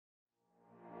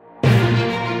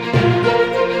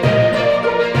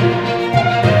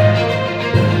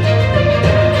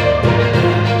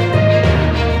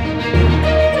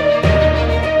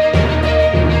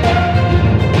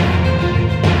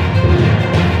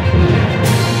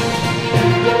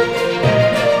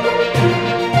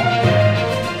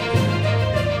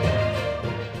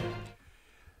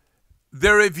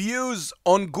The reviews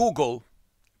on Google,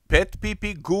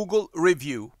 PetPeePee Google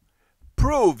review,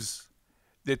 proves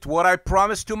that what I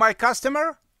promised to my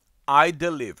customer, I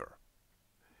deliver.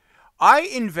 I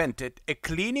invented a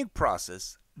cleaning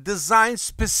process designed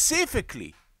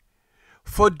specifically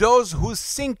for those who's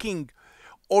thinking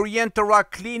Oriental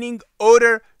rug cleaning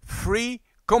odor-free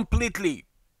completely.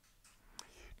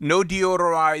 No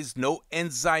deodorized, no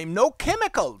enzyme, no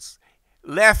chemicals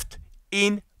left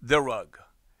in the rug.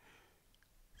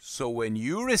 So when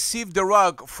you receive the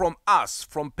rug from us,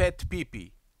 from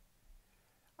PetPeePee,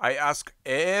 I ask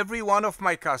every one of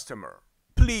my customers,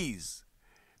 please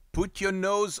put your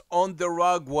nose on the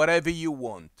rug whatever you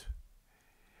want.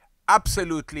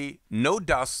 Absolutely no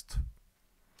dust,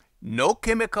 no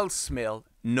chemical smell,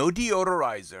 no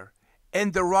deodorizer,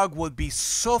 and the rug will be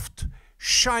soft,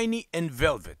 shiny, and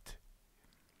velvet.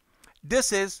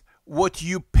 This is what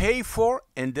you pay for,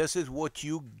 and this is what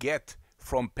you get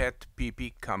from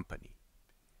PetPeePee company.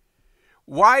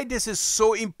 Why this is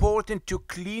so important to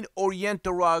clean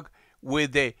Oriental rug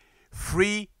with the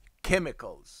free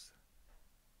chemicals?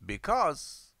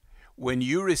 Because when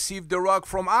you receive the rug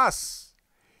from us,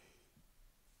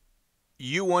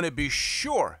 you want to be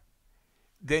sure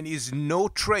there is no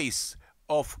trace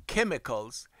of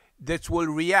chemicals that will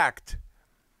react,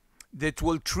 that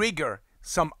will trigger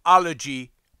some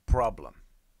allergy problem.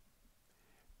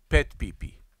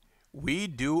 PetPeePee, we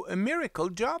do a miracle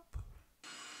job.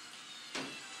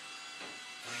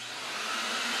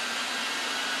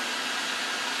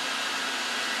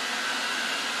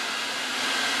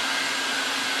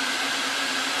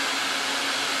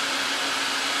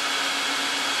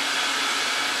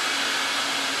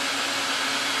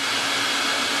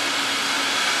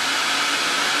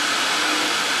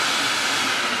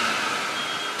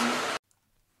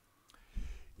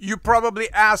 You probably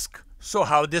ask, so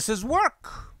how does this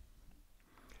work?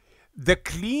 The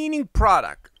cleaning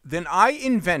product that I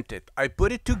invented, I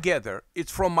put it together,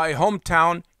 it's from my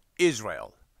hometown,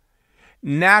 Israel.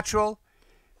 Natural,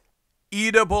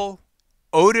 eatable,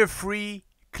 odor-free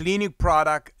cleaning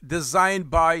product designed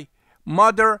by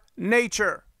Mother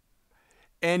Nature.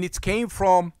 And it came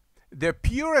from the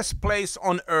purest place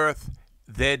on earth,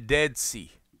 the Dead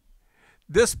Sea.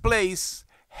 This place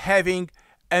having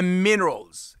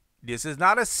minerals. This is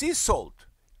not a sea salt,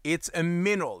 it's a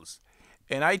minerals.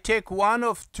 And I take one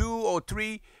of 2 or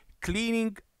 3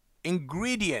 cleaning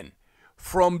ingredient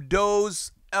from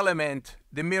those elements,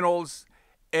 the minerals,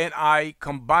 and I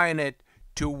combine it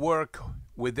to work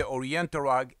with the Oriental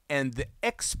rug and the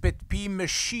XpetPee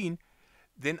machine.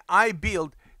 Then I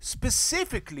build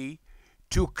specifically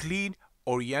to clean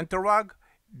Oriental rug,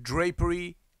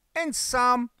 drapery, and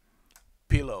some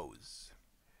pillows.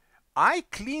 I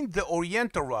clean the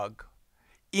Oriental rug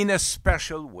in a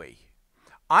special way.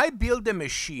 I build a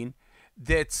machine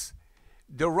that's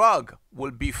the rug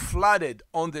will be flooded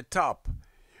on the top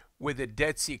with a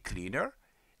Dead Sea cleaner,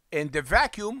 and the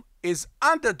vacuum is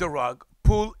under the rug,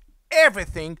 pull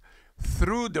everything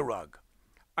through the rug.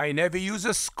 I never use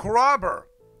a scrubber,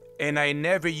 and I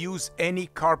never use any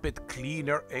carpet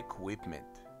cleaner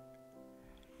equipment.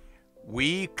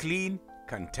 We clean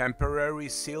contemporary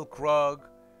silk rug,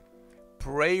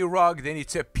 prey rug, then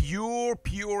it's a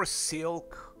pure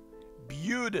silk,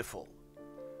 beautiful.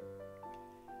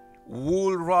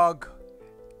 Wool rug,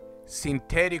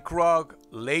 synthetic rug,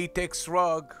 latex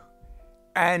rug,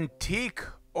 antique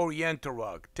Oriental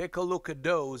rug. Take a look at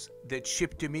those that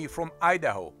shipped to me from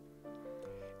Idaho.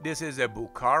 This is a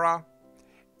Bukhara,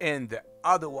 and the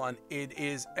other one, it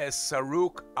is a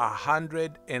Saruk,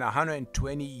 100 and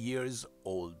 120 years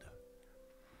old.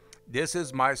 This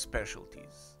is my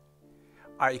specialties.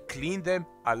 I clean them,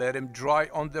 I let them dry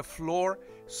on the floor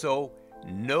so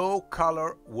no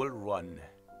color will run.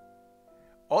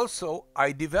 Also,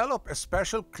 I develop a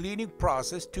special cleaning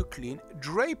process to clean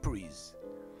draperies.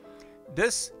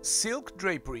 This silk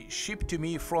drapery shipped to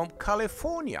me from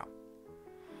California,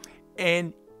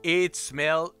 and it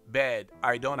smells bad.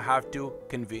 I don't have to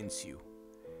convince you.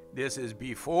 This is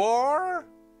before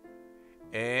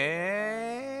and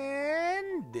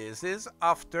this is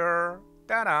after.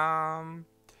 Ta-da!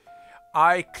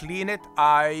 I clean it.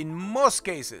 In most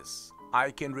cases,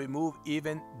 I can remove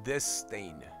even this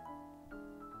stain.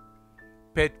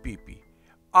 PetPeePee,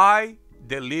 I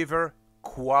deliver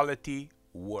quality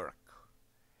work.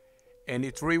 And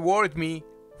it rewards me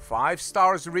 5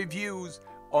 stars reviews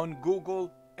on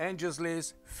Google,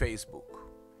 Angeles, Facebook.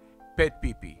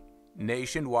 PetPeePee,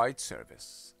 nationwide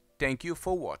service. Thank you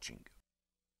for watching.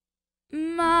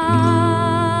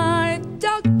 My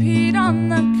dog peed on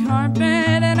the carpet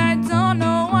and I don't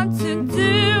know what to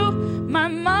do. My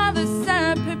mother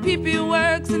said, PetPeePee, PetPeePee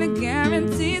works and it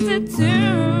guarantees it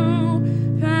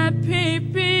too. Pet